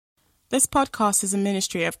This podcast is a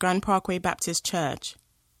ministry of Grand Parkway Baptist Church,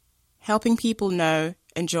 helping people know,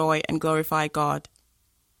 enjoy, and glorify God.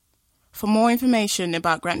 For more information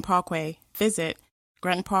about Grant Parkway, visit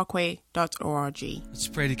grantparkway.org. Let's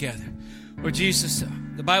pray together. Lord Jesus,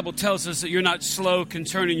 the Bible tells us that you're not slow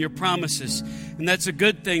concerning your promises. And that's a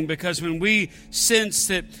good thing, because when we sense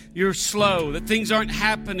that you're slow, that things aren't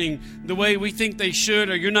happening the way we think they should,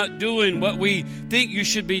 or you're not doing what we think you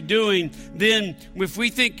should be doing, then if we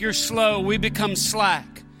think you're slow, we become slack.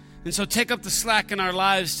 And so take up the slack in our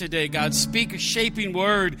lives today, God. Speak a shaping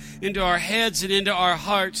word into our heads and into our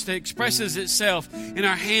hearts that expresses itself in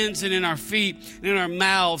our hands and in our feet and in our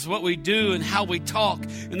mouths, what we do and how we talk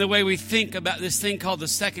and the way we think about this thing called the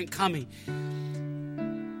second coming.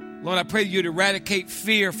 Lord, I pray that you'd eradicate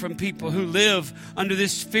fear from people who live under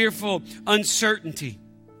this fearful uncertainty.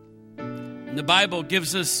 And the Bible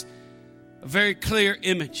gives us a very clear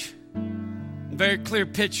image, a very clear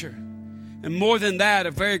picture. And more than that,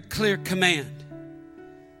 a very clear command.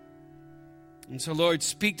 And so, Lord,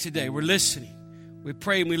 speak today. We're listening. We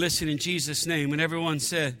pray and we listen in Jesus' name. And everyone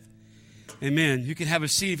said, amen. You can have a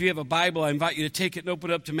seat. If you have a Bible, I invite you to take it and open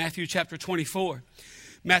it up to Matthew chapter 24.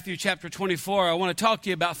 Matthew chapter 24, I want to talk to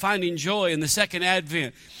you about finding joy in the second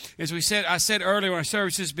Advent. As I said earlier when our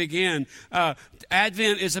services began,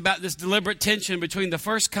 Advent is about this deliberate tension between the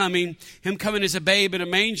first coming, him coming as a babe in a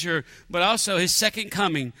manger, but also his second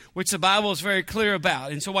coming, which the Bible is very clear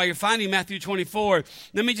about. And so while you're finding Matthew 24,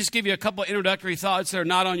 let me just give you a couple of introductory thoughts that are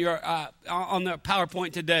not on your on the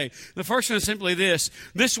PowerPoint today. The first one is simply this: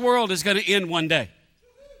 this world is going to end one day.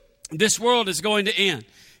 This world is going to end.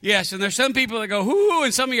 Yes, and there's some people that go, whoo,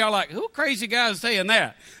 and some of you are like, who crazy guy is saying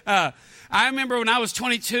that? I remember when I was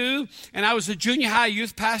 22, and I was a junior high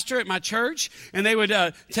youth pastor at my church, and they would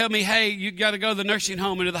tell me, hey, you got to go to the nursing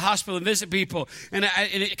home and to the hospital and visit people. And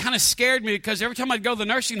it kind of scared me, because every time I'd go to the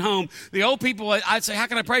nursing home, the old people, I'd say, how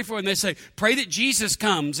can I pray for you? And they'd say, pray that Jesus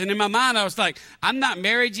comes. And in my mind, I was like, I'm not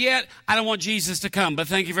married yet. I don't want Jesus to come, but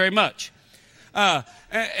thank you very much.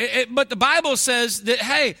 But the Bible says that,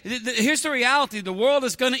 hey, here's the reality. The world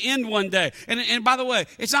is going to end one day. And by the way,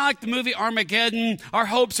 it's not like the movie Armageddon. Our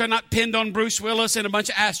hopes are not pinned on Bruce Willis and a bunch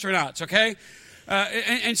of astronauts, okay?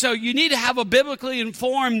 And so you need to have a biblically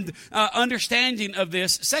informed understanding of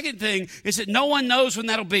this. Second thing is that no one knows when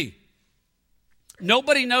that'll be.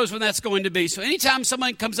 Nobody knows when that's going to be. So anytime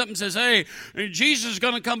somebody comes up and says, hey, Jesus is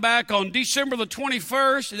going to come back on December the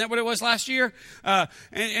 21st. Is that what it was last year?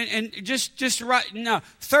 And just right now.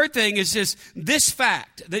 Third thing is this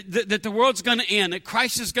fact that the world's going to end, that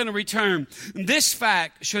Christ is going to return. This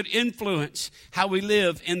fact should influence how we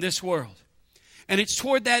live in this world. And it's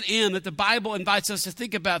toward that end that the Bible invites us to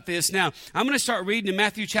think about this. Now, I'm going to start reading in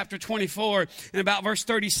Matthew chapter 24 and about verse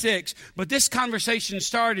 36. But this conversation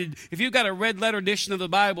started, if you've got a red letter edition of the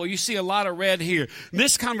Bible, you see a lot of red here.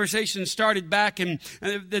 This conversation started back at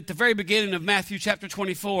the very beginning of Matthew chapter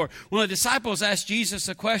 24. When the disciples asked Jesus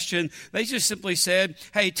a question, they just simply said,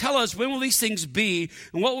 hey, tell us, when will these things be?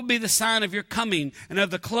 And what will be the sign of your coming and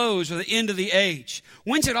of the close or the end of the age?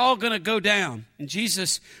 When's it all going to go down? And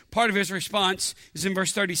Jesus, part of his response is in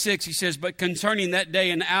verse 36. He says, but concerning that day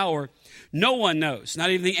and hour, no one knows, not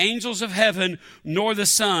even the angels of heaven, nor the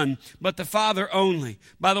Son, but the Father only.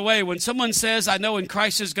 By the way, when someone says, I know when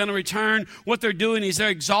Christ is going to return, what they're doing is they're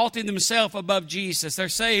exalting themselves above Jesus. They're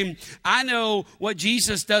saying, I know what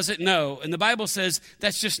Jesus doesn't know. And the Bible says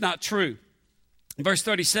that's just not true. Verse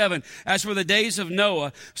 37, as were the days of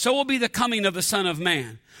Noah, so will be the coming of the Son of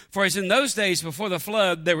Man. For as in those days before the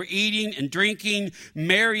flood, they were eating and drinking,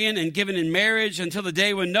 marrying and giving in marriage until the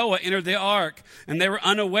day when Noah entered the ark. And they were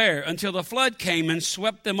unaware until the flood came and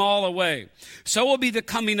swept them all away. So will be the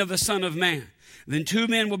coming of the Son of Man. Then 2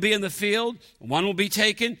 men will be in the field, one will be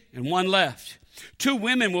taken and one left. 2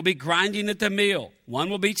 women will be grinding at the mill, one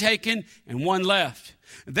will be taken and one left.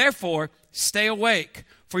 Therefore, stay awake.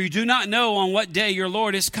 For you do not know on what day your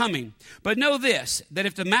Lord is coming. But know this, that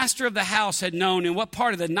if the master of the house had known in what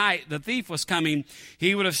part of the night the thief was coming,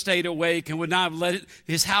 he would have stayed awake and would not have let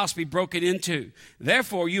his house be broken into.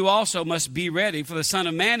 Therefore, you also must be ready, for the Son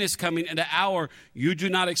of Man is coming at an hour you do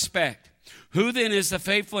not expect. Who then is the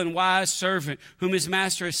faithful and wise servant whom his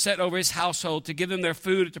master has set over his household to give them their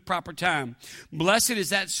food at the proper time? Blessed is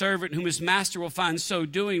that servant whom his master will find so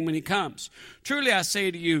doing when he comes. Truly I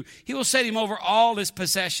say to you, he will set him over all his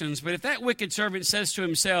possessions. But if that wicked servant says to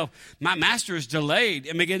himself, my master is delayed,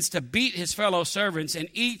 and begins to beat his fellow servants and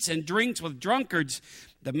eats and drinks with drunkards,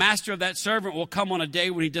 the master of that servant will come on a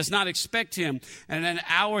day when he does not expect him, and an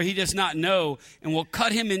hour he does not know, and will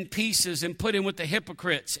cut him in pieces and put him with the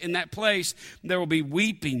hypocrites. In that place there will be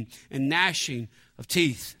weeping and gnashing of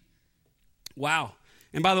teeth. Wow.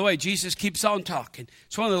 And by the way, Jesus keeps on talking.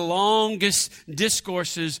 It's one of the longest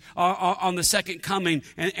discourses on the second coming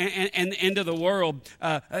and the end of the world.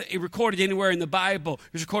 Recorded anywhere in the Bible.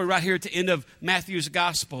 It was recorded right here at the end of Matthew's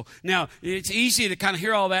gospel. Now, it's easy to kind of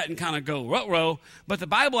hear all that and kind of go, ruh-roh. But the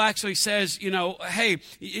Bible actually says, hey,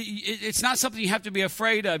 it's not something you have to be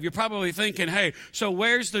afraid of. You're probably thinking, hey, so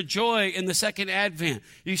where's the joy in the second advent?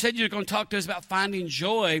 You said you're going to talk to us about finding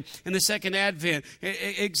joy in the second advent.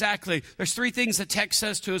 Exactly. There's three things the text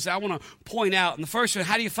says to us that I want to point out. And the first one,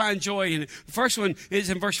 how do you find joy in it? The first one is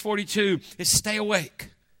in verse 42, is stay awake.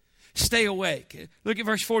 Stay awake. Look at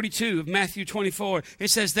verse 42 of Matthew 24. It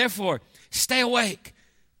says, therefore, stay awake.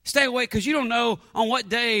 Stay awake, because you don't know on what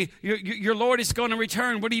day your Lord is going to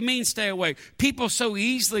return. What do you mean stay awake? People so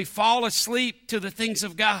easily fall asleep to the things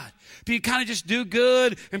of God. But you kind of just do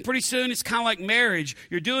good, and pretty soon it's kind of like marriage.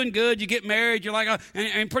 You're doing good, you get married, you're like,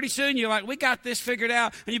 and pretty soon you're like, we got this figured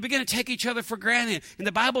out, and you begin to take each other for granted. And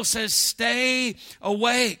the Bible says, stay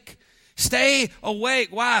awake. Stay awake.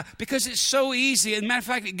 Why? Because it's so easy. As a matter of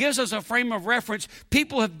fact, it gives us a frame of reference.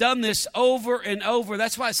 People have done this over and over.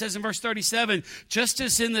 That's why it says in verse 37, just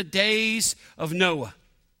as in the days of Noah.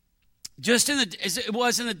 Just as it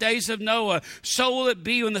was in the days of Noah, so will it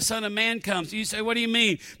be when the Son of Man comes. You say, what do you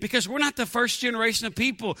mean? Because we're not the first generation of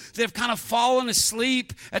people that have kind of fallen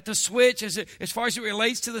asleep at the switch as far as it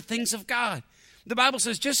relates to the things of God. The Bible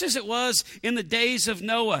says, just as it was in the days of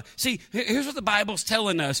Noah. See, here's what the Bible's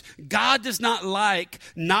telling us. God does not like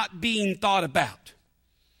not being thought about.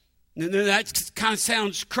 That kind of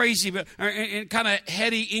sounds crazy, but and kind of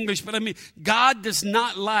heady English, but I mean, God does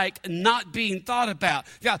not like not being thought about.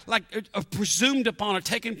 God, like presumed upon or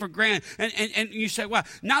taken for granted. And you say, well,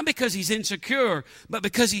 not because he's insecure, but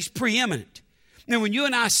because he's preeminent. Now, when you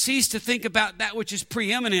and I cease to think about that which is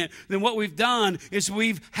preeminent, then what we've done is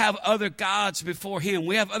we have other gods before him.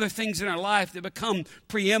 We have other things in our life that become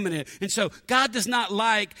preeminent. And so God does not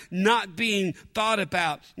like not being thought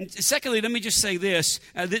about. And secondly, let me just say this.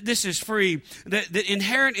 This is free. That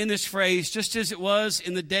inherent in this phrase, just as it was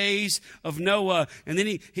in the days of Noah. And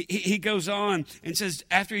then he goes on and says,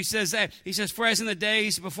 after he says that, he says, for as in the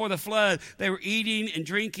days before the flood, they were eating and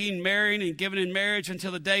drinking, marrying and giving in marriage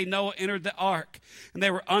until the day Noah entered the ark. And they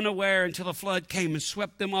were unaware until the flood came and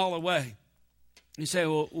swept them all away. You say,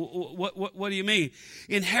 well, what do you mean?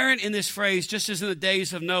 Inherent in this phrase, just as in the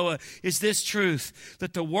days of Noah, is this truth,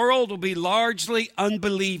 that the world will be largely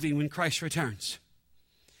unbelieving when Christ returns.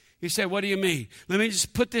 You say, what do you mean? Let me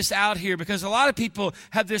just put this out here, because a lot of people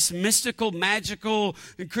have this mystical, magical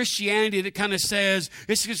Christianity that kind of says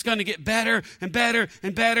it's just going to get better and better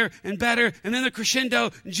and better and better. And then the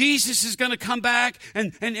crescendo, Jesus is going to come back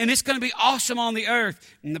and it's going to be awesome on the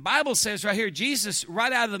earth. And the Bible says right here, Jesus,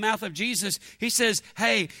 right out of the mouth of Jesus, he says,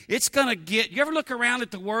 hey, it's going to get, you ever look around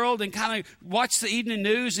at the world and kind of watch the evening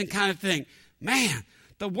news and kind of think, man,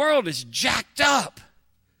 the world is jacked up.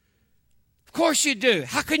 Of course you do.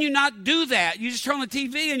 How can you not do that? You just turn on the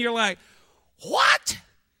TV and you're like, what?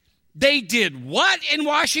 They did what in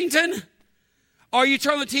Washington? Or you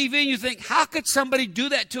turn on the TV and you think, how could somebody do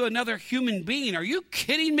that to another human being? Are you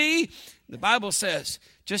kidding me? The Bible says,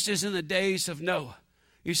 just as in the days of Noah.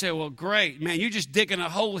 You say, well, great, man, you're just digging a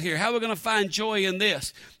hole here. How are we going to find joy in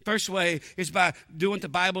this? First way is by doing what the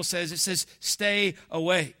Bible says. It says, stay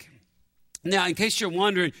awake. Now, in case you're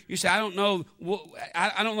wondering, you say, I don't know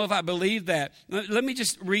if I believe that. Let me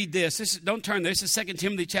just read this. Don't turn there. This is 2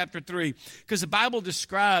 Timothy chapter 3, because the Bible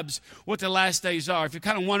describes what the last days are. If you're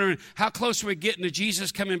kind of wondering how close we're getting to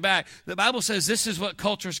Jesus coming back, the Bible says this is what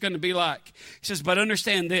culture is going to be like. It says, but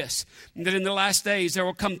understand this, that in the last days there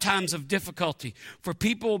will come times of difficulty, for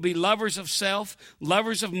people will be lovers of self,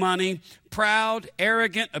 lovers of money, proud,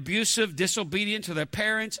 arrogant, abusive, disobedient to their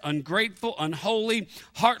parents, ungrateful, unholy,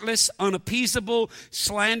 heartless, unappeasable,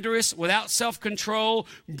 slanderous, without self-control,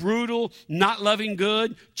 brutal, not loving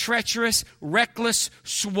good, treacherous, reckless,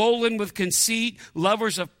 swollen with conceit,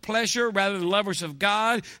 lovers of pleasure rather than lovers of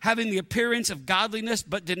God, having the appearance of godliness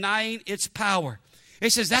but denying its power.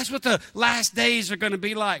 It says that's what the last days are going to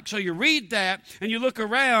be like. So you read that and you look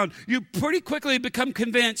around, you pretty quickly become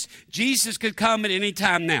convinced Jesus could come at any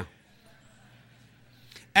time now.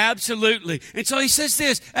 Absolutely. And so he says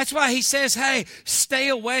this. That's why he says, hey, stay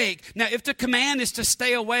awake. Now, if the command is to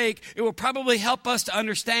stay awake, it will probably help us to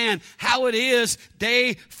understand how it is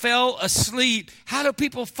they fell asleep. How do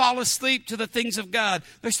people fall asleep to the things of God?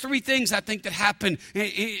 There's three things I think that happen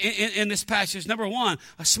in this passage. Number one,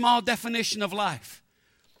 a small definition of life.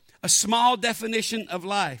 A small definition of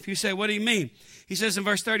life. You say, what do you mean? He says in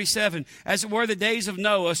verse 37, as it were the days of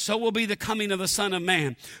Noah, so will be the coming of the Son of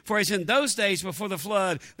Man. For as in those days before the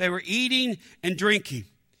flood, they were eating and drinking.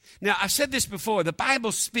 Now, I've said this before. The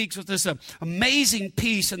Bible speaks with this amazing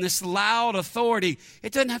peace and this loud authority.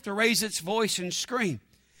 It doesn't have to raise its voice and scream.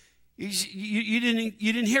 You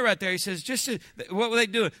didn't hear right there. He says, what were they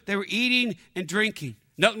doing? They were eating and drinking.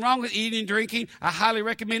 Nothing wrong with eating and drinking. I highly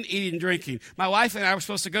recommend eating and drinking. My wife and I were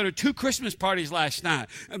supposed to go to 2 Christmas parties last night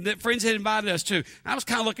that friends had invited us to. I was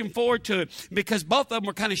kind of looking forward to it because both of them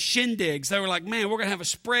were kind of shindigs. They were like, man, we're going to have a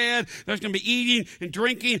spread. There's going to be eating and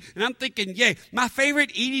drinking. And I'm thinking, yay. My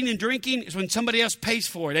favorite eating and drinking is when somebody else pays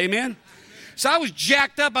for it. Amen? So I was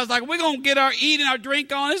jacked up. I was like, we're going to get our eat and our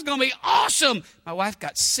drink on. It's going to be awesome. My wife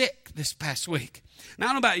got sick this past week. Now,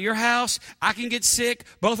 I don't know about your house. I can get sick.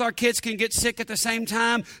 Both our kids can get sick at the same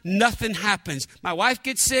time. Nothing happens. My wife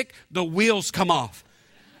gets sick. The wheels come off.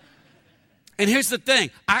 And here's the thing.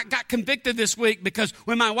 I got convicted this week because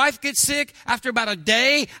when my wife gets sick, after about a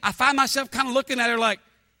day, I find myself kind of looking at her like,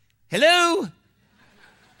 hello?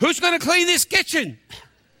 Who's going to clean this kitchen?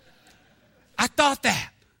 I thought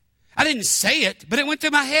that. I didn't say it, but it went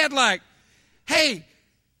through my head like, hey,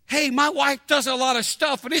 my wife does a lot of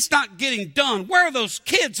stuff and it's not getting done. Where are those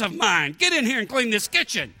kids of mine? Get in here and clean this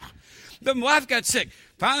kitchen. But my wife got sick.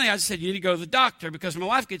 Finally, I said, you need to go to the doctor because when my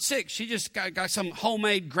wife gets sick, she just got some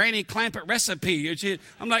homemade Granny Clampett recipe.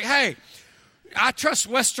 I'm like, hey, I trust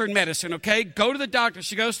Western medicine, okay? Go to the doctor.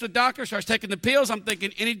 She goes to the doctor, starts taking the pills. I'm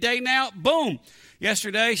thinking any day now, boom.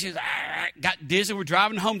 Yesterday, she's got dizzy. We're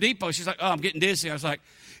driving to Home Depot. She's like, oh, I'm getting dizzy. I was like,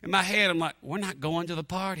 in my head, I'm like, we're not going to the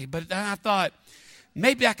party. But then I thought,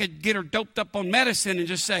 maybe I could get her doped up on medicine and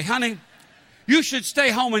just say, honey, you should stay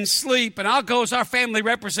home and sleep, and I'll go as our family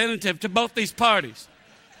representative to both these parties.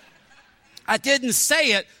 I didn't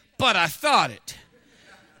say it, but I thought it.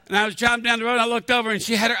 And I was driving down the road, and I looked over, and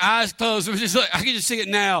she had her eyes closed. It was just like, I can just see it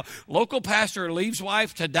now. Local pastor leaves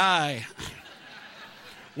wife to die.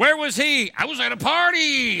 Where was he? I was at a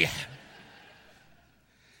party.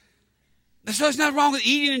 There's nothing wrong with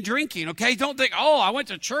eating and drinking, okay? Don't think, oh, I went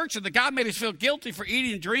to church and the God made us feel guilty for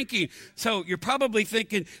eating and drinking. So you're probably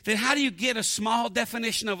thinking, then how do you get a small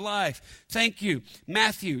definition of life? Thank you.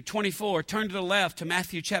 Matthew 24. Turn to the left to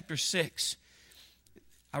Matthew chapter 6.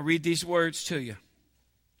 I'll read these words to you.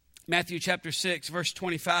 Matthew chapter 6, verse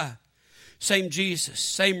 25. Same Jesus,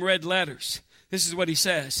 same red letters. This is what he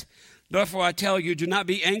says. Therefore I tell you, do not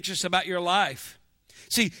be anxious about your life.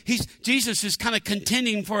 See, Jesus is kind of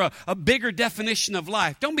contending for a bigger definition of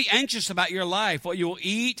life. Don't be anxious about your life, what you will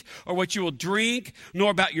eat or what you will drink,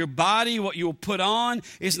 nor about your body, what you will put on.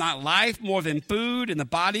 Is not life more than food and the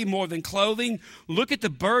body more than clothing? Look at the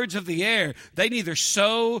birds of the air. They neither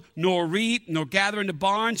sow nor reap nor gather into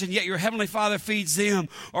barns, and yet your heavenly Father feeds them.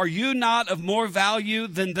 Are you not of more value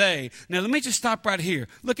than they? Now, let me just stop right here.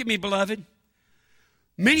 Look at me, beloved.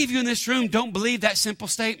 Many of you in this room don't believe that simple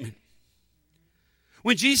statement.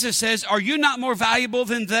 When Jesus says, are you not more valuable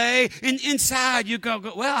than they? And inside you go,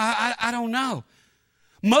 well, I don't know.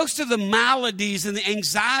 Most of the maladies and the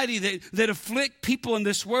anxiety that afflict people in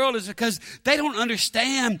this world is because they don't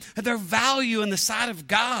understand their value in the sight of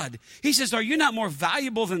God. He says, are you not more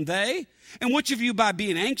valuable than they? And which of you by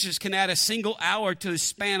being anxious can add a single hour to the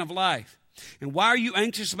span of life? And why are you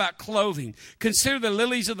anxious about clothing? Consider the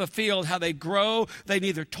lilies of the field, how they grow. They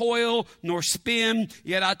neither toil nor spin.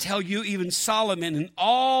 Yet I tell you, even Solomon in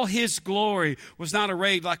all his glory was not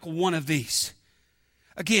arrayed like one of these.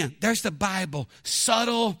 Again, there's the Bible,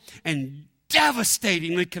 subtle and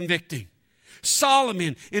devastatingly convicting.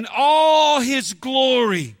 Solomon in all his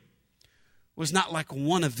glory was not like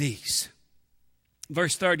one of these.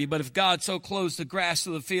 Verse 30, but if God so clothes the grass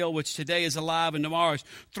of the field, which today is alive and tomorrow is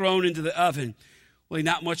thrown into the oven, will he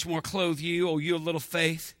not much more clothe you, O you of little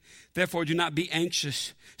faith? Therefore do not be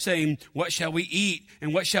anxious, saying, what shall we eat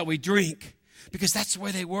and what shall we drink? Because that's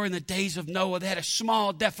where they were in the days of Noah. They had a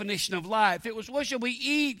small definition of life. It was, what shall we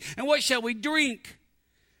eat and what shall we drink?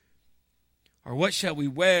 Or what shall we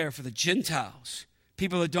wear? For the Gentiles,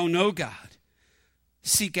 people that don't know God,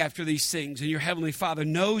 seek after these things, and your heavenly Father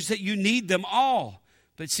knows that you need them all.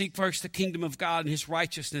 But seek first the kingdom of God and his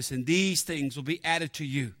righteousness, and these things will be added to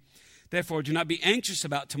you. Therefore, do not be anxious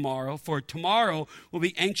about tomorrow, for tomorrow will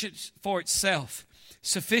be anxious for itself.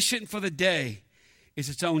 Sufficient for the day is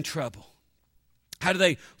its own trouble. How do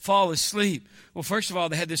they fall asleep? Well, first of all,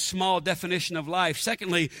 they had this small definition of life.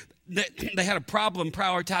 Secondly, they had a problem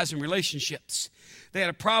prioritizing relationships. They had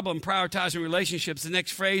a problem prioritizing relationships. The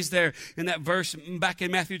next phrase there in that verse back in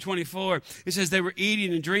Matthew 24, it says they were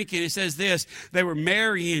eating and drinking. It says this, they were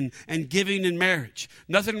marrying and giving in marriage.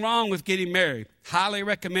 Nothing wrong with getting married. Highly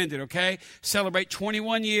recommended, okay? Celebrate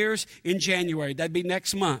 21 years in January. That'd be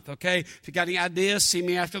next month, okay? If you got any ideas, see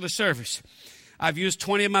me after the service. I've used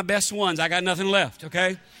 20 of my best ones. I got nothing left,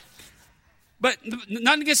 okay? But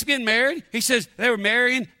nothing against getting married. He says they were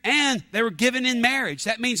marrying and they were giving in marriage.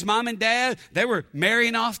 That means mom and dad, they were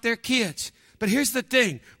marrying off their kids. But here's the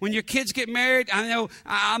thing. When your kids get married, I know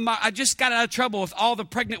I just got out of trouble with all the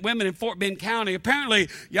pregnant women in Fort Bend County. Apparently,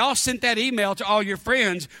 y'all sent that email to all your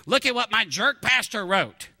friends. Look at what my jerk pastor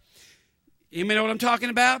wrote. You know what I'm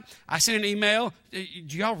talking about? I sent an email.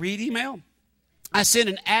 Do y'all read email? I sent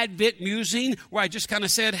an Advent musing where I just kind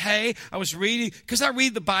of said, hey, I was reading, because I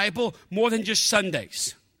read the Bible more than just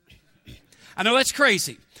Sundays. I know that's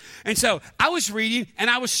crazy. And so I was reading and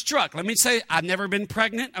I was struck. Let me say, I've never been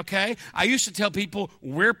pregnant, okay? I used to tell people,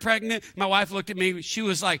 we're pregnant. My wife looked at me. She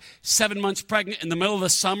was like 7 months pregnant in the middle of the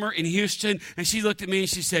summer in Houston. And she looked at me and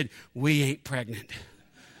she said, we ain't pregnant.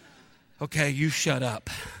 Okay, you shut up.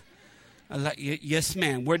 I like, yes,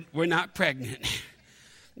 ma'am, we're not pregnant.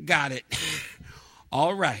 Got it.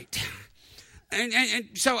 All right. And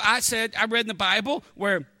so I said, I read in the Bible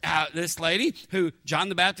where this lady who John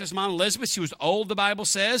the Baptist's mom, Elizabeth, she was old, the Bible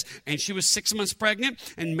says, and she was 6 months pregnant.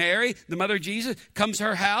 And Mary, the mother of Jesus, comes to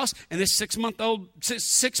her house. And this 6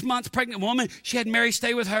 months pregnant woman, she had Mary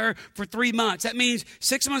stay with her for 3 months. That means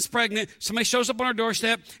 6 months pregnant, somebody shows up on her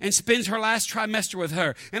doorstep and spends her last trimester with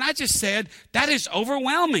her. And I just said, that is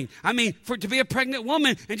overwhelming. I mean, to be a pregnant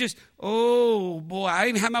woman and just, oh, boy. I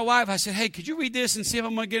even had my wife. I said, hey, could you read this and see if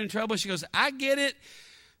I'm going to get in trouble? She goes, I get it,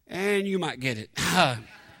 and you might get it.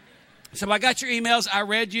 So I got your emails. I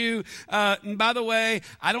read you. And by the way,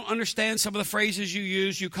 I don't understand some of the phrases you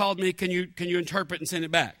use. You called me. Can you interpret and send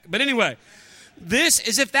it back? But anyway, this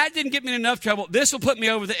is, if that didn't get me in enough trouble, this will put me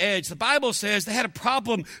over the edge. The Bible says they had a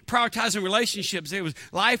problem prioritizing relationships.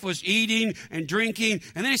 Life was eating and drinking.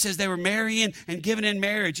 And then it says they were marrying and giving in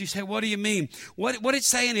marriage. You say, what do you mean? What it's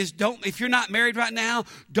saying is, if you're not married right now,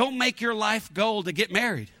 don't make your life goal to get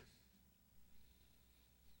married.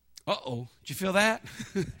 Uh-oh. Did you feel that?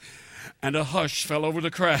 And a hush fell over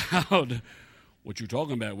the crowd. What you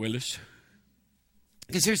talking about, Willis?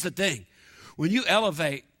 Because here's the thing. When you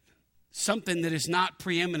elevate something that is not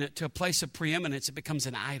preeminent to a place of preeminence, it becomes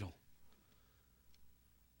an idol.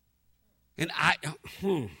 And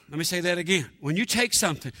let me say that again. When you take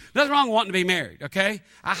something, nothing wrong with wanting to be married, okay?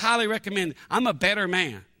 I highly recommend, I'm a better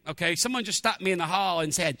man. Okay, someone just stopped me in the hall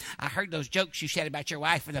and said, I heard those jokes you said about your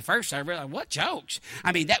wife in the first service. Like, what jokes?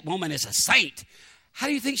 I mean, that woman is a saint. How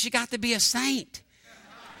do you think she got to be a saint?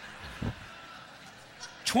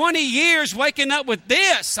 20 years waking up with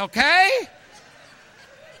this, okay?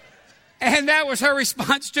 And that was her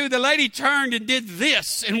response too. The lady turned and did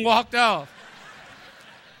this and walked off.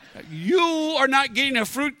 You are not getting a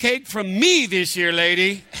fruitcake from me this year,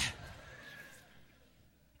 lady.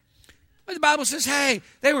 The Bible says, hey,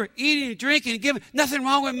 they were eating and drinking and giving. Nothing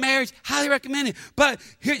wrong with marriage. Highly recommend it. But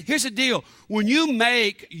here's the deal. When you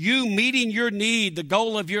make you meeting your need the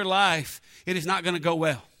goal of your life, it is not going to go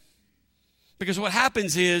well. Because what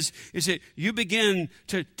happens is that you begin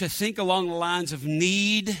to think along the lines of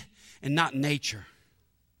need and not nature.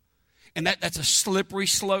 And that's a slippery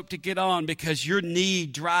slope to get on because your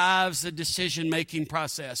need drives the decision-making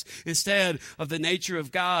process instead of the nature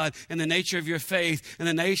of God and the nature of your faith and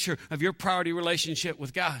the nature of your priority relationship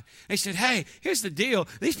with God. They said, hey, here's the deal.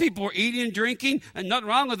 These people were eating and drinking, and nothing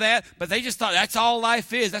wrong with that, but they just thought that's all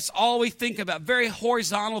life is. That's all we think about. Very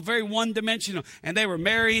horizontal, very one-dimensional. And they were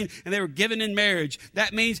marrying and they were giving in marriage.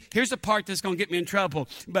 That means, here's the part that's going to get me in trouble,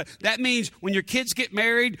 but that means when your kids get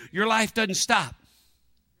married, your life doesn't stop.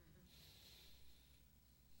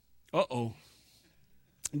 Uh-oh.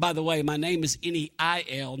 By the way, my name is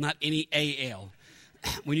N-E-I-L, not N-E-A-L.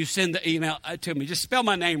 When you send the email to me, just spell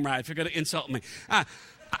my name right if you're going to insult me.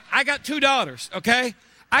 I got 2 daughters, okay?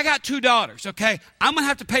 I got 2 daughters, okay? I'm going to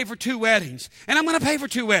have to pay for 2 weddings, and I'm going to pay for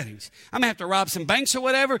 2 weddings. I'm going to have to rob some banks or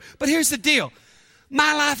whatever, but here's the deal.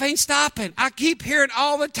 My life ain't stopping. I keep hearing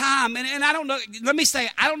all the time. And I don't know. Let me say,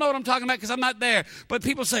 I don't know what I'm talking about because I'm not there. But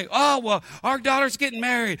people say, oh, well, our daughter's getting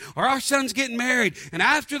married or our son's getting married. And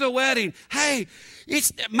after the wedding, hey,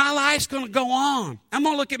 my life's going to go on. I'm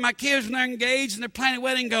going to look at my kids when they're engaged and they're planning a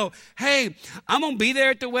wedding and go, hey, I'm going to be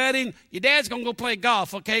there at the wedding. Your dad's going to go play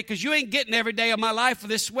golf, okay? Because you ain't getting every day of my life for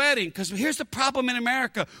this wedding. Because here's the problem in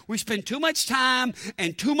America. We spend too much time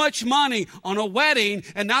and too much money on a wedding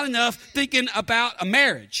and not enough thinking about a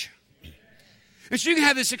marriage. And so you can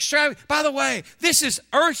have this extravagant. By the way, this is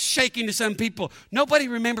earth-shaking to some people. Nobody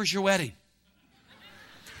remembers your wedding.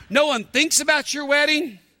 No one thinks about your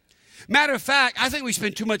wedding. Matter of fact, I think we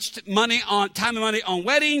spend too much time and money on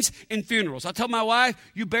weddings and funerals. I told my wife,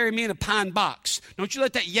 you bury me in a pine box. Don't you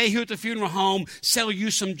let that yahoo at the funeral home sell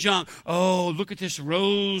you some junk. Oh, look at this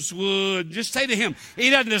rosewood. Just say to him, he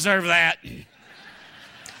doesn't deserve that.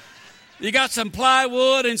 You got some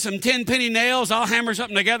plywood and some 10-penny nails. I'll hammer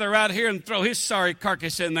something together right here and throw his sorry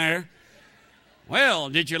carcass in there. Well,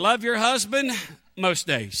 did you love your husband? Most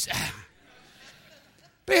days.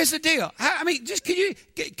 But here's the deal. I mean, just can you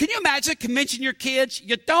imagine convincing your kids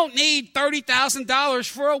you don't need $30,000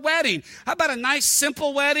 for a wedding? How about a nice,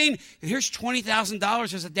 simple wedding? And here's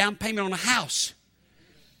 $20,000 as a down payment on a house.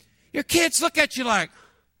 Your kids look at you like,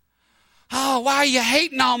 oh, why are you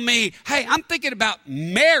hating on me? Hey, I'm thinking about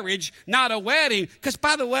marriage, not a wedding. Because,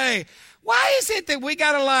 by the way, why is it that we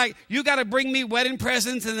got to you got to bring me wedding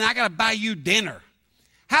presents and then I got to buy you dinner?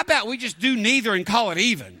 How about we just do neither and call it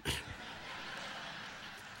even?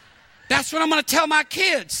 That's what I'm going to tell my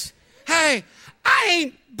kids. Hey, I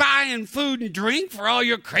ain't buying food and drink for all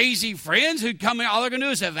your crazy friends who come in. All they're going to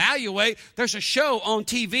do is evaluate. There's a show on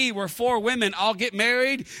TV where 4 women all get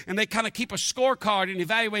married and they kind of keep a scorecard and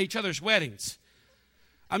evaluate each other's weddings.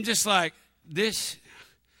 I'm just like, this,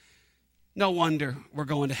 no wonder we're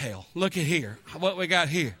going to hell. Look at here, what we got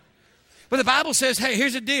here. But the Bible says, hey,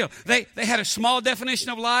 here's the deal. They had a small definition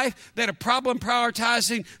of life. They had a problem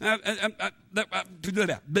prioritizing.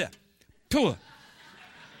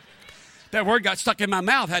 That word got stuck in my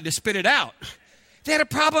mouth. I had to spit it out. They had a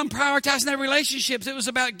problem prioritizing their relationships. It was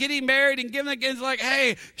about getting married and giving again. It's like,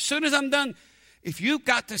 hey, as soon as I'm done, if you've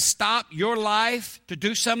got to stop your life to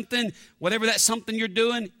do something, whatever that something you're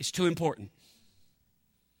doing, is too important.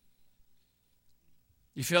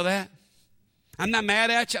 You feel that? I'm not mad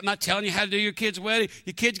at you. I'm not telling you how to do your kid's wedding.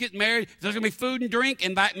 Your kids get married. If there's going to be food and drink,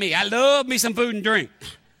 invite me. I love me some food and drink.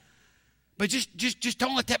 But just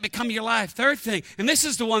don't let that become your life. Third thing, and this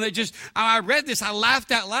is the one that I read this, I laughed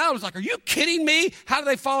out loud. I was like, are you kidding me? How do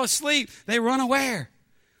they fall asleep? They were unaware.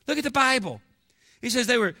 Look at the Bible. He says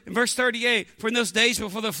they were, in verse 38, for in those days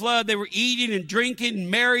before the flood, they were eating and drinking,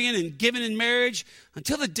 marrying and giving in marriage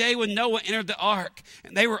until the day when Noah entered the ark.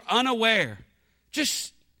 And they were unaware.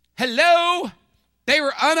 Hello? They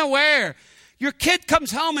were unaware. Your kid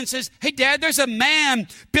comes home and says, hey, Dad, there's a man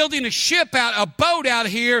building a boat out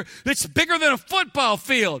here that's bigger than a football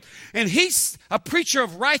field. And he's a preacher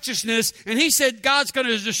of righteousness, and he said God's going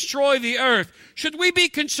to destroy the earth. Should we be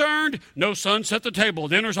concerned? No, son, set the table.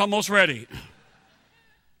 Dinner's almost ready.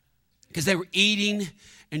 Because they were eating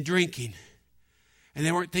and drinking, and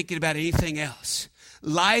they weren't thinking about anything else.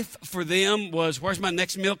 Life for them was, where's my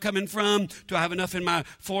next meal coming from? Do I have enough in my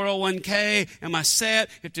 401k? Am I set?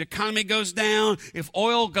 If the economy goes down, if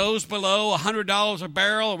oil goes below $100 a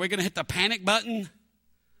barrel, are we going to hit the panic button?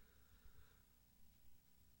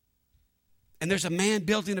 And there's a man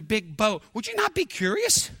building a big boat. Would you not be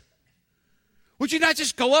curious? Would you not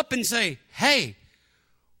just go up and say, hey,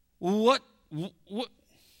 what? And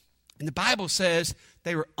the Bible says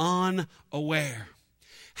they were unaware.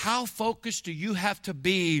 How focused do you have to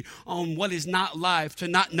be on what is not life to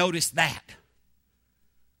not notice that?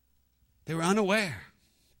 They were unaware.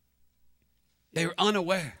 They were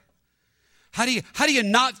unaware. How do you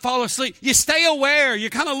not fall asleep? You stay aware. You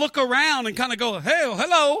kind of look around and kind of go, hey,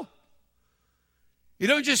 hello. You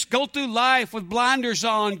don't just go through life with blinders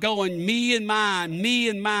on going, me and mine, me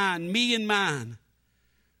and mine, me and mine.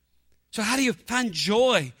 So how do you find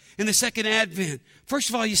joy in the second advent? First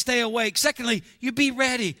of all, you stay awake. Secondly, you be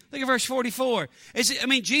ready. Look at verse 44.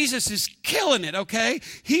 Jesus is killing it, okay?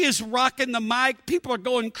 He is rocking the mic. People are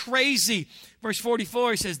going crazy. Verse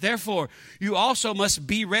 44, he says, therefore, you also must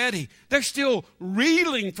be ready. They're still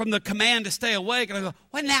reeling from the command to stay awake. And I go,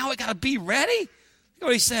 well, now we got to be ready? Look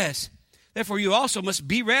what he says. Therefore, you also must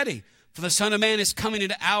be ready, for the Son of Man is coming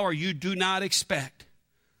at an hour you do not expect.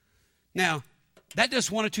 Now, that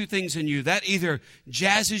does one of two things in you. That either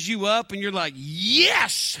jazzes you up and you're like,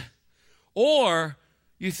 yes! Or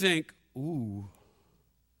you think, ooh,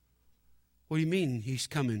 what do you mean he's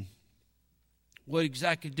coming? What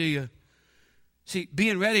exactly do you... See,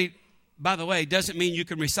 being ready, by the way, doesn't mean you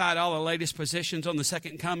can recite all the latest positions on the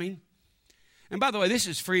second coming. And by the way, this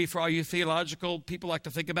is free for all you theological people like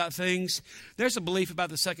to think about things. There's a belief about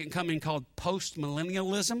the second coming called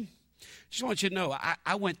postmillennialism. Just want you to know,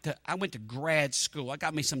 I went to grad school. I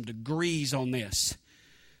got me some degrees on this.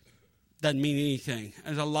 Doesn't mean anything.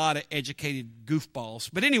 There's a lot of educated goofballs.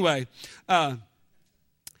 But anyway, premillennial,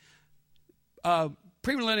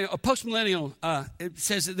 postmillennial, it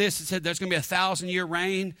says this. It said there's going to be 1,000-year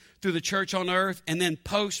reign through the church on earth. And then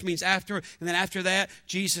post means after. And then after that,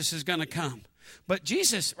 Jesus is going to come. But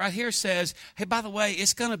Jesus right here says, hey, by the way,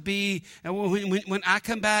 it's going to be, when I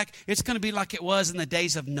come back, it's going to be like it was in the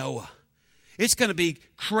days of Noah. It's going to be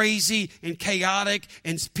crazy and chaotic,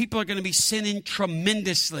 and people are going to be sinning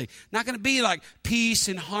tremendously. Not going to be like peace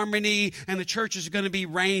and harmony, and the churches are going to be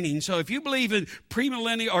reigning. So if you believe in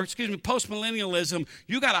postmillennialism,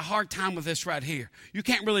 you got a hard time with this right here. You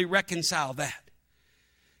can't really reconcile that.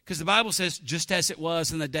 Because the Bible says, just as it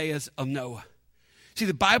was in the days of Noah. See,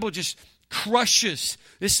 the Bible just crushes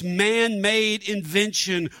this man-made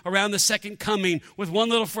invention around the second coming with one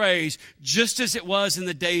little phrase, just as it was in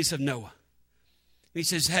the days of Noah. He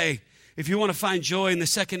says, hey, if you want to find joy in the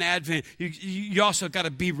second advent, you also got to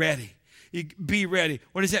be ready. Be ready.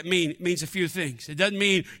 What does that mean? It means a few things. It doesn't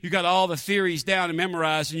mean you got all the theories down and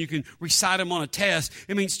memorized and you can recite them on a test.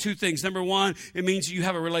 It means two things. Number one, it means you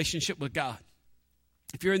have a relationship with God.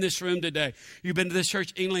 If you're in this room today, you've been to this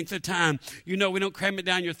church any length of time, you know we don't cram it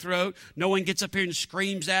down your throat. No one gets up here and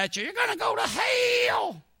screams at you, you're going to go to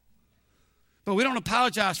hell. But we don't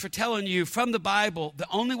apologize for telling you from the Bible, the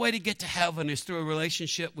only way to get to heaven is through a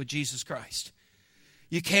relationship with Jesus Christ.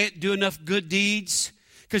 You can't do enough good deeds,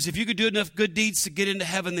 because if you could do enough good deeds to get into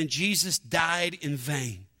heaven, then Jesus died in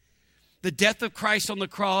vain. The death of Christ on the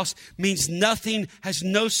cross means nothing, has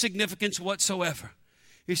no significance whatsoever.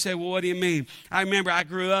 You say, well, what do you mean? I remember I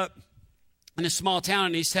grew up in a small town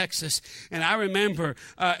in East Texas, and I remember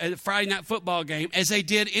at a Friday night football game, as they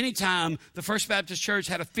did anytime the First Baptist Church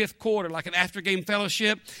had a fifth quarter, like an after-game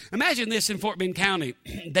fellowship. Imagine this in Fort Bend County.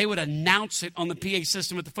 They would announce it on the PA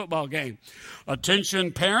system at the football game.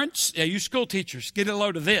 Attention parents, you school teachers, get a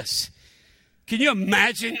load of this. Can you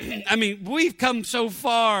imagine? I mean, we've come so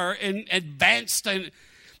far and advanced, and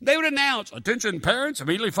they would announce, attention parents,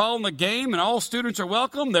 immediately following the game, and all students are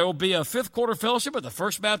welcome. There will be a fifth quarter fellowship at the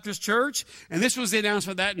First Baptist Church. And this was the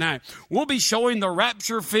announcement that night. We'll be showing the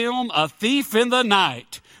rapture film, A Thief in the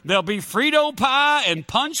Night. There'll be Frito pie and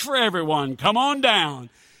punch for everyone. Come on down.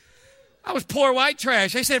 I was poor white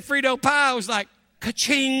trash. They said Frito pie. I was like,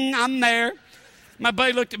 ka-ching, I'm there. My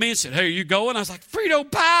buddy looked at me and said, hey, are you going? I was like,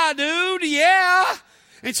 Frito pie, dude, yeah.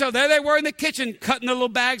 And so there they were in the kitchen, cutting the little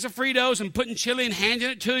bags of Fritos and putting chili and handing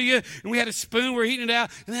it to you. And we had a spoon, we were eating it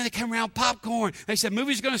out. And then they came around popcorn. They said,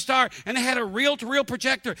 movie's going to start. And they had a reel-to-reel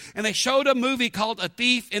projector. And they showed a movie called A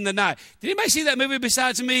Thief in the Night. Did anybody see that movie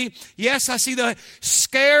besides me? Yes, I see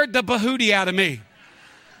scared the behootie out of me.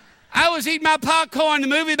 I was eating my popcorn in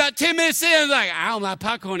the movie about 10 minutes in. I was like, I don't like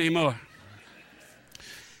popcorn anymore.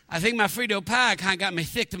 I think my Frito pie kind of got me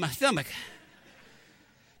thick to my stomach.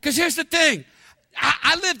 Because here's the thing.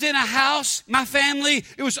 I lived in a house, my family,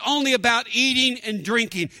 it was only about eating and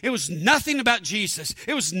drinking. It was nothing about Jesus.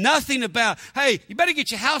 It was nothing about, hey, you better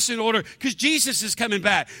get your house in order because Jesus is coming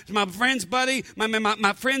back. My friend's buddy,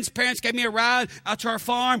 my friend's parents gave me a ride out to our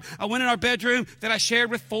farm. I went in our bedroom that I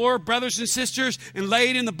shared with 4 brothers and sisters and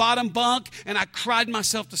laid in the bottom bunk, and I cried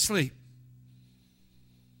myself to sleep.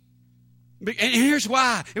 And here's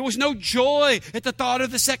why. It was no joy at the thought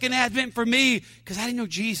of the second advent for me because I didn't know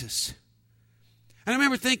Jesus. And I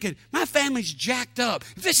remember thinking, my family's jacked up.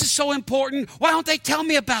 If this is so important, why don't they tell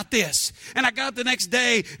me about this? And I got up the next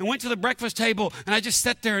day and went to the breakfast table, and I just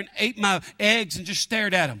sat there and ate my eggs and just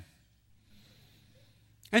stared at them.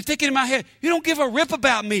 And thinking in my head, you don't give a rip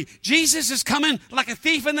about me. Jesus is coming like a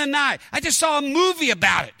thief in the night. I just saw a movie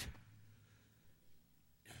about it.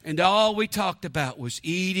 And all we talked about was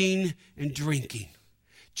eating and drinking,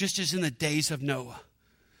 just as in the days of Noah.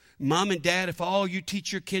 Mom and Dad, if all you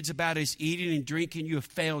teach your kids about is eating and drinking, you have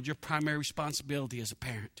failed your primary responsibility as a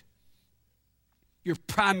parent. Your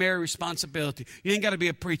primary responsibility. You ain't got to be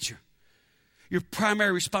a preacher. Your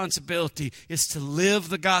primary responsibility is to live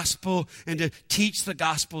the gospel and to teach the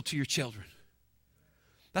gospel to your children.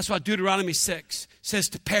 That's why Deuteronomy 6 says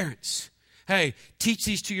to parents, hey, teach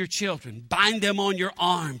these to your children. Bind them on your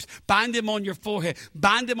arms. Bind them on your forehead.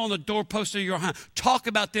 Bind them on the doorpost of your home. Talk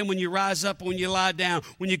about them when you rise up, when you lie down,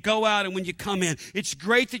 when you go out, and when you come in. It's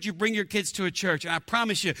great that you bring your kids to a church. And I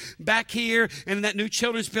promise you, back here in that new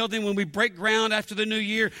children's building, when we break ground after the new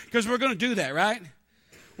year, because we're going to do that, right?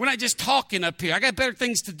 We're not just talking up here. I got better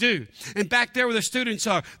things to do. And back there where the students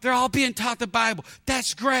are, they're all being taught the Bible.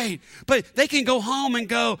 That's great. But they can go home and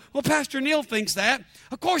go, well, Pastor Neil thinks that.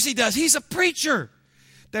 Of course he does. He's a preacher.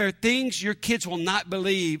 There are things your kids will not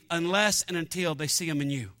believe unless and until they see them in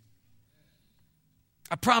you.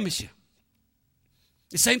 I promise you.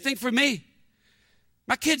 The same thing for me.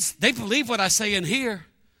 My kids, they believe what I say in here.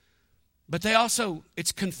 But they also,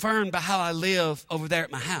 it's confirmed by how I live over there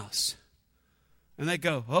at my house. And they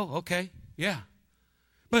go, oh, okay, yeah.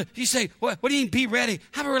 But you say, what do you mean be ready?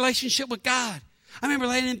 Have a relationship with God. I remember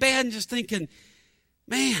laying in bed and just thinking,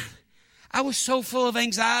 man, I was so full of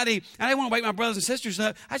anxiety. I didn't want to wake my brothers and sisters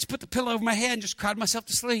up. I just put the pillow over my head and just cried myself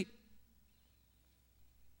to sleep.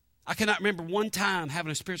 I cannot remember one time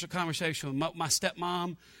having a spiritual conversation with my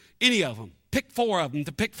stepmom, any of them. Pick 4 of them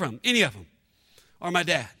to pick from, any of them, or my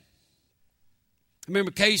dad. I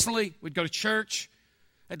remember occasionally we'd go to church.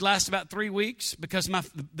 It'd last about 3 weeks because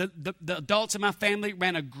the adults in my family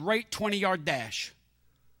ran a great 20-yard dash.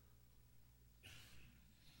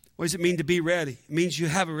 What does it mean to be ready? It means you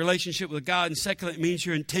have a relationship with God. And secondly, it means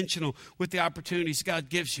you're intentional with the opportunities God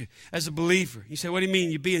gives you as a believer. You say, what do you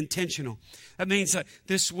mean you be intentional? That means that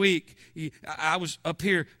this week, I was up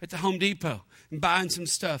here at the Home Depot and buying some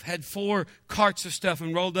stuff. Had 4 carts of stuff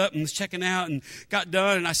and rolled up and was checking out and got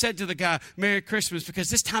done. And I said to the guy, Merry Christmas,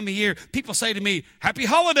 because this time of year, people say to me, Happy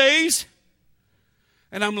Holidays.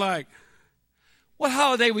 And I'm like, what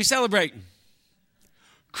holiday are we celebrating?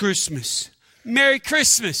 Christmas. Merry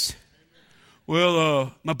Christmas.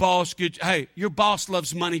 Well, my boss hey, your boss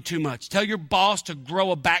loves money too much. Tell your boss to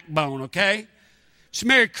grow a backbone, okay? It's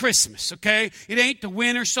Merry Christmas, okay? It ain't the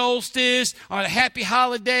winter solstice or the happy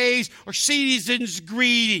holidays or season's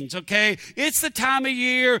greetings, okay? It's the time of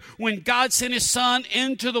year when God sent his son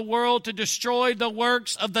into the world to destroy the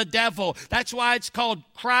works of the devil. That's why it's called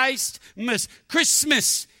Christmas.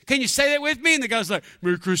 Christmas. Can you say that with me? And the guy's like,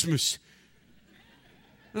 Merry Christmas.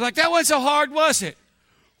 I was like, that wasn't so hard, was it?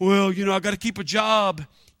 Well, I got to keep a job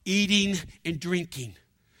eating and drinking.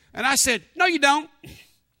 And I said, no, you don't.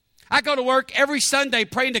 I go to work every Sunday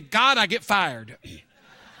praying to God I get fired.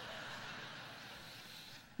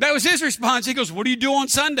 That was his response. He goes, what do you do on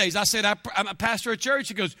Sundays? I said, I'm a pastor at church.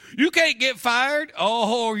 He goes, you can't get fired?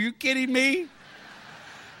 Oh, are you kidding me?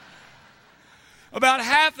 About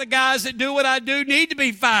half the guys that do what I do need to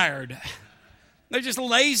be fired. They're just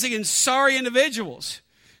lazy and sorry individuals.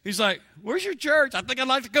 He's like, where's your church? I think I'd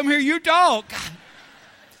like to come hear you talk.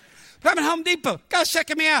 But I'm at Home Depot. God's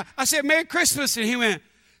checking me out. I said, Merry Christmas. And he went,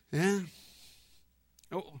 yeah.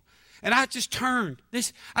 Oh. And I just turned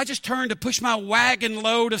to push my wagon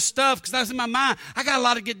load of stuff because that was in my mind. I got a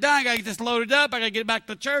lot to get done. I got to get this loaded up. I got to get back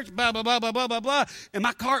to church, blah, blah, blah, blah, blah, blah, blah. And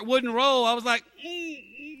my cart wouldn't roll. I was like,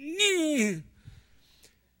 And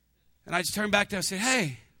I just turned back to him and said,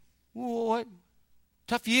 hey, what?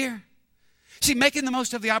 Tough year. See, making the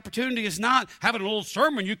most of the opportunity is not having a little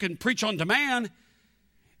sermon you can preach on demand.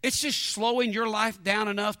 It's just slowing your life down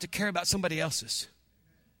enough to care about somebody else's.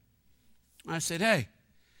 I said, hey,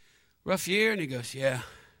 rough year? And he goes, yeah.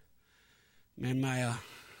 Man,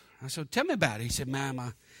 I said, tell me about it. He said, man,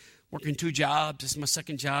 I'm working 2 jobs. This is my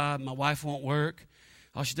second job. My wife won't work.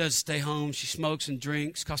 All she does is stay home. She smokes and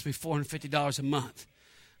drinks. Costs me $450 a month.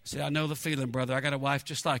 I said, I know the feeling, brother. I got a wife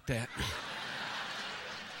just like that.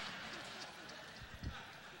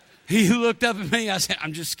 He looked up at me. I said,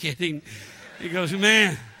 I'm just kidding. He goes,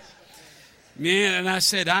 man. And I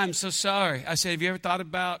said, I'm so sorry. I said, have you ever thought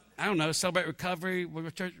about, Celebrate Recovery?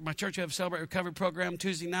 My church have a Celebrate Recovery program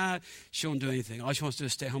Tuesday night. She won't do anything. All she wants to do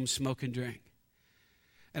is stay home, smoke, and drink.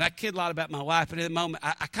 And I kid a lot about my wife, but at the moment,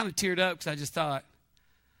 I kind of teared up because I just thought,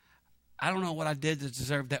 I don't know what I did to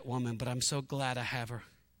deserve that woman, but I'm so glad I have her.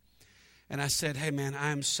 And I said, hey, man,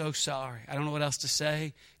 I am so sorry. I don't know what else to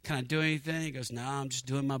say. Can I do anything? He goes, no, I'm just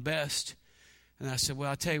doing my best. And I said,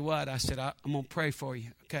 well, I'll tell you what. I said, I'm going to pray for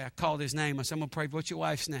you. Okay, I called his name. I said, I'm going to pray. What's your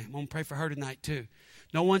wife's name? I'm going to pray for her tonight, too.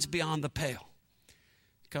 No one's beyond the pale.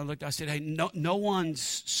 He kind of looked. I said, hey, no one's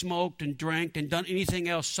smoked and drank and done anything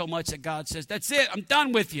else so much that God says, that's it. I'm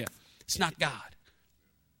done with you. It's not God.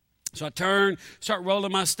 So I turned, start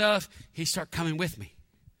rolling my stuff. He started coming with me.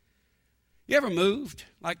 You ever moved?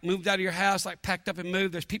 Like moved out of your house, like packed up and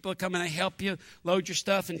moved? There's people that come in and help you load your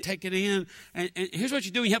stuff and take it in. And here's what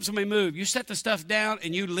you do when you help somebody move. You set the stuff down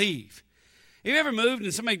and you leave. Have you ever moved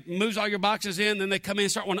and somebody moves all your boxes in, then they come in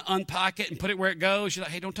and start wanting to unpack it and put it where it goes? You're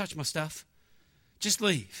like, hey, don't touch my stuff. Just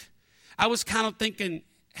leave. I was kind of thinking,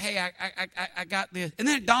 hey, I got this. And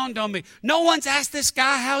then it dawned on me, no one's asked this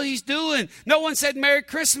guy how he's doing. No one said Merry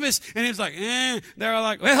Christmas. And he was like, They're all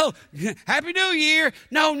like, well, Happy New Year.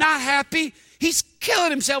 No, not happy. He's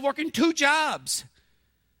killing himself working 2 jobs.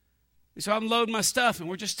 And so I'm loading my stuff and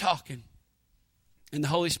we're just talking. And the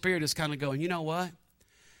Holy Spirit is kind of going, you know what?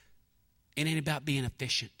 It ain't about being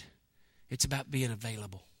efficient. It's about being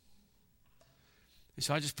available. And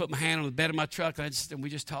so I just put my hand on the bed of my truck and we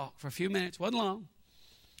just talked for a few minutes. Wasn't long.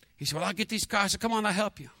 He said, well, I'll get these cars. I said, come on, I'll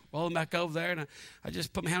help you. Roll them back over there. And I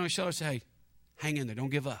just put my hand on his shoulder and said, hey, hang in there.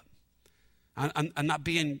 Don't give up. I'm not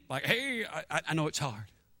being like, hey, I know it's hard.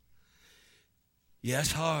 Yeah,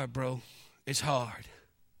 it's hard, bro. It's hard.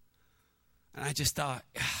 And I just thought,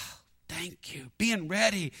 thank you. Being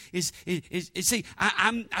ready is see,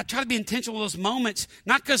 I try to be intentional with those moments,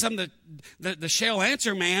 not because I'm the shell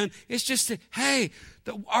answer man. It's just that, hey,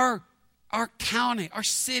 our county, our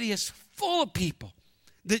city is full of people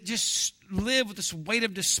that just live with this weight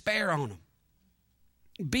of despair on them.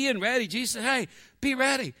 Being ready. Jesus said, hey, be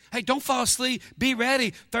ready. Hey, don't fall asleep. Be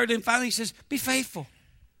ready. Thirdly and finally, he says, be faithful.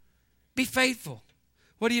 Be faithful.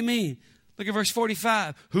 What do you mean? Look at verse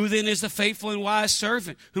 45. Who then is the faithful and wise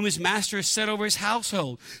servant whom his master has set over his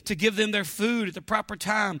household to give them their food at the proper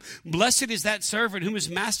time? Blessed is that servant whom his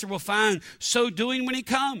master will find so doing when he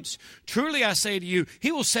comes. Truly I say to you,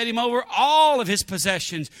 he will set him over all of his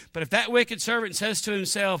possessions. But if that wicked servant says to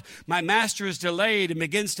himself, my master is delayed, and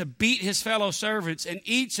begins to beat his fellow servants and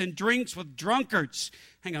eats and drinks with drunkards.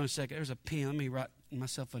 Hang on a second. There's a pen. Let me write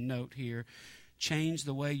myself a note here. Change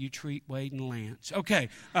the way you treat Wade and Lance. Okay.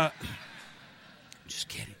 Just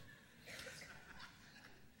kidding.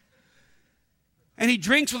 And he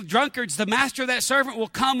drinks with drunkards. The master of that servant will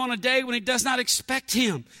come on a day when he does not expect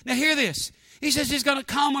him. Now hear this. He says he's going to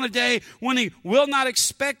come on a day when he will not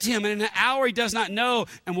expect him, and in an hour he does not know,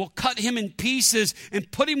 and will cut him in pieces and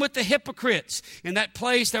put him with the hypocrites. In that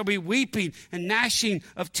place there will be weeping and gnashing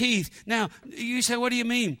of teeth. Now, you say, what do you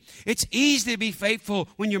mean? It's easy to be faithful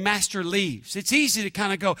when your master leaves. It's easy to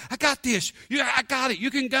kind of go, I got this. I got it.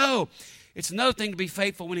 You can go. It's another thing to be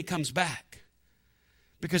faithful when he comes back.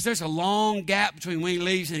 Because there's a long gap between when he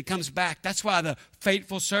leaves and he comes back. That's why the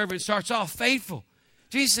faithful servant starts off faithful.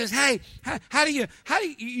 Jesus says, hey, how do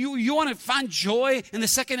you want to find joy in the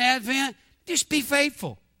second advent? Just be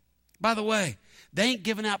faithful. By the way, they ain't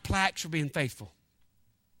giving out plaques for being faithful.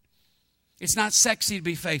 It's not sexy to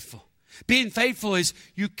be faithful. Being faithful is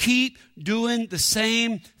you keep doing the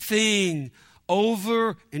same thing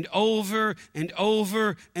over and over and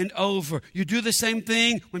over and over. You do the same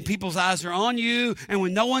thing when people's eyes are on you, and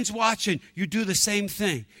when no one's watching, you do the same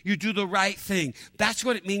thing. You do the right thing. That's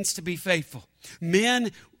what it means to be faithful.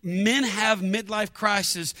 Men have midlife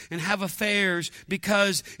crises and have affairs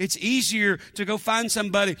because it's easier to go find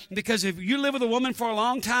somebody. Because if you live with a woman for a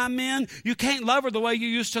long time, men, you can't love her the way you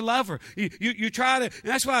used to love her. You try to, and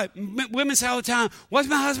that's why women say all the time, what's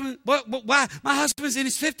my husband, why? My husband's in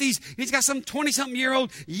his 50s, he's got some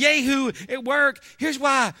 20-something-year-old yahoo at work. Here's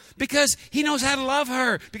why. Because he knows how to love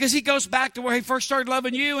her. Because he goes back to where he first started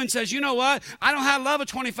loving you and says, you know what? I know how to love a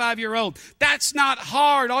 25-year-old. That's not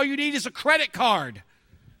hard. All you need is a credit card.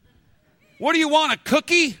 What do you want, a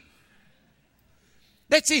cookie?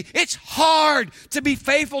 That's it. It's hard to be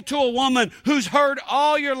faithful to a woman who's heard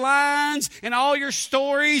all your lines and all your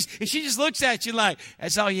stories, and she just looks at you like,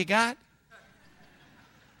 that's all you got?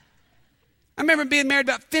 I remember being married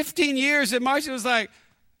about 15 years, and Marcia was like,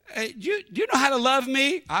 hey, do you know how to love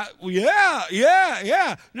me?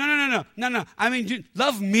 Yeah. No. I mean,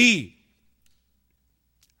 love me.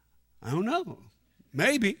 I don't know.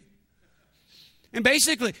 Maybe. And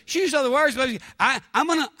basically, she used other words, but I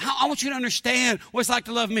want you to understand what it's like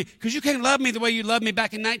to love me. Because you can't love me the way you loved me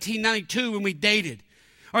back in 1992 when we dated.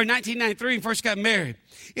 Or in 1993 when we first got married.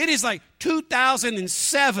 It is like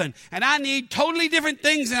 2007, and I need totally different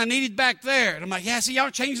things than I needed back there. And I'm like, yeah, see, y'all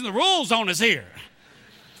are changing the rules on us here.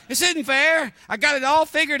 This isn't fair. I got it all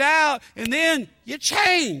figured out, and then you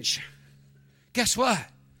change. Guess what?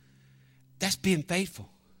 That's being faithful.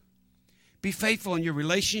 Be faithful in your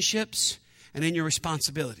relationships and in your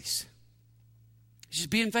responsibilities. Just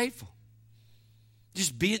being faithful.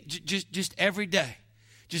 Just every day.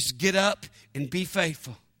 Just get up and be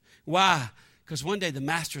faithful. Why? Because one day the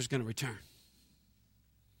master is going to return.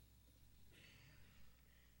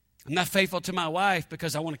 I'm not faithful to my wife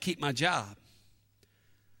because I want to keep my job.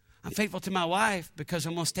 I'm faithful to my wife because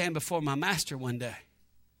I'm going to stand before my master one day.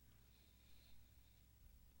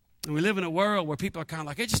 And we live in a world where people are kind of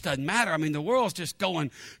like, it just doesn't matter. I mean, the world's just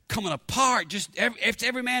coming apart. It's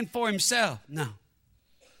every man for himself. No.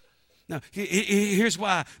 Here's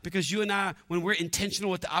why. Because you and I, when we're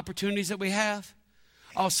intentional with the opportunities that we have,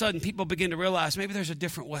 all of a sudden people begin to realize maybe there's a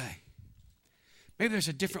different way. Maybe there's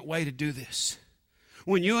a different way to do this.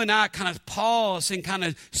 When you and I kind of pause and kind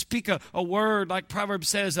of speak a word, like Proverbs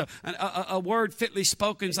says, a word fitly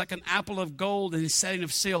spoken is like an apple of gold in a setting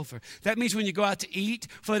of silver. That means when you go out to eat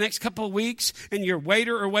for the next couple of weeks and your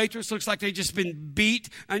waiter or waitress looks like they've just been beat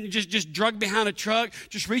and just drugged behind a truck,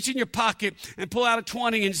 just reach in your pocket and pull out a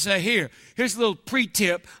 20 and say, here's a little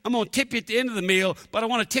pre-tip. I'm going to tip you at the end of the meal, but I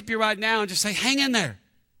want to tip you right now and just say, hang in there.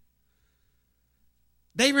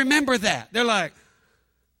 They remember that. They're like,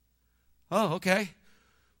 oh, okay.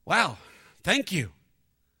 Wow, thank you.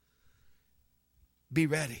 Be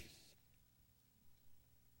ready.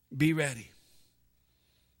 Be ready.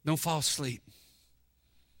 Don't fall asleep.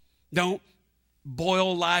 Don't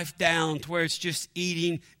boil life down to where it's just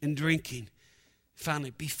eating and drinking. Finally,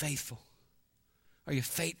 be faithful. Are you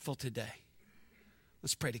faithful today?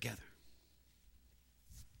 Let's pray together.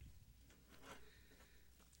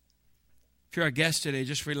 If you're our guest today,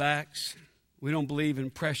 just relax. We don't believe in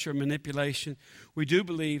pressure, manipulation. We do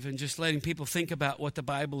believe in just letting people think about what the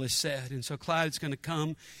Bible has said. And so Clyde's going to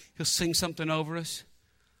come. He'll sing something over us.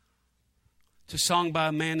 It's a song by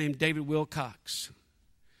a man named David Wilcox,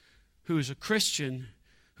 who is a Christian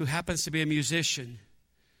who happens to be a musician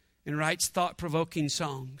and writes thought-provoking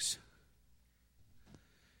songs.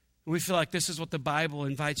 We feel like this is what the Bible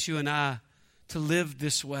invites you and I to live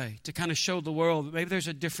this way, to kind of show the world that maybe there's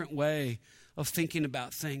a different way of thinking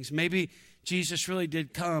about things. Maybe Jesus really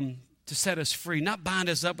did come to set us free, not bind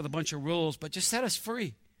us up with a bunch of rules, but just set us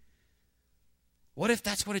free. What if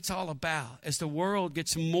that's what it's all about? As the world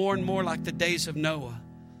gets more and more like the days of Noah,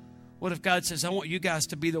 what if God says, I want you guys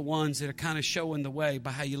to be the ones that are kind of showing the way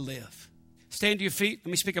by how you live? Stand to your feet.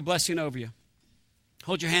 Let me speak a blessing over you.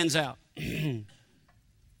 Hold your hands out.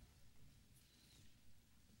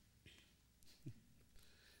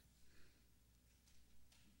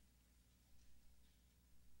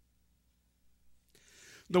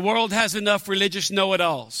 The world has enough religious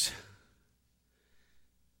know-it-alls.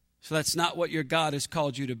 So that's not what your God has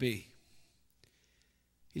called you to be.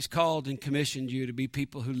 He's called and commissioned you to be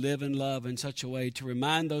people who live and love in such a way to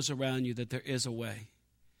remind those around you that there is a way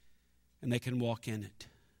and they can walk in it.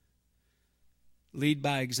 Lead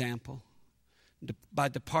by example, by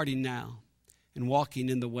departing now and walking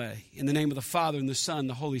in the way. In the name of the Father and the Son and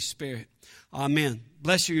the Holy Spirit. Amen.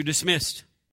 Bless you. You're dismissed.